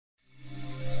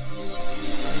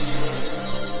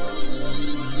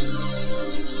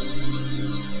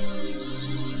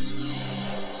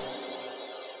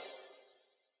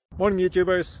Morning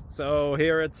YouTubers. So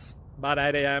here it's about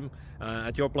 8 a.m.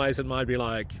 At your place it might be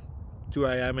like 2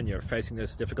 a.m. and you're facing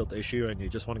this difficult issue and you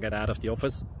just want to get out of the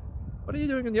office. What are you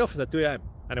doing in the office at 2 a.m.?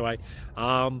 Anyway,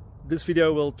 this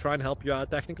video will try and help you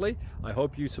out technically. I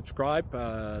hope you subscribe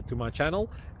to my channel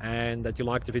and that you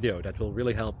like the video. That will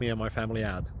really help me and my family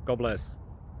out. God bless.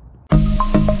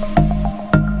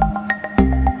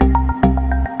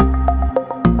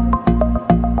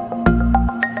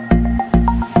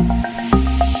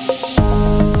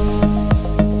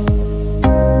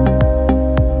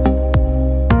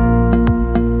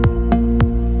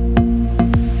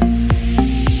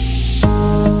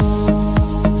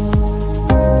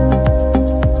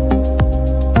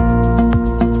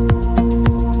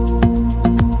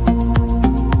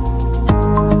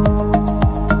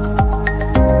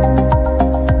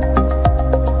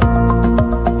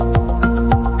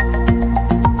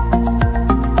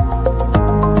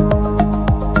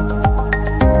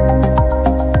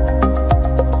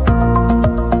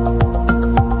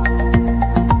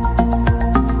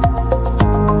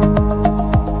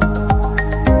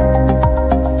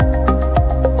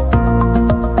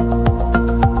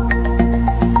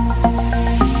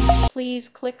 Please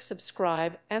click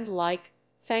subscribe and like.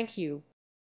 Thank you.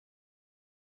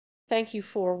 Thank you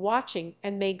for watching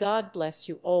and may God bless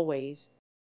you always.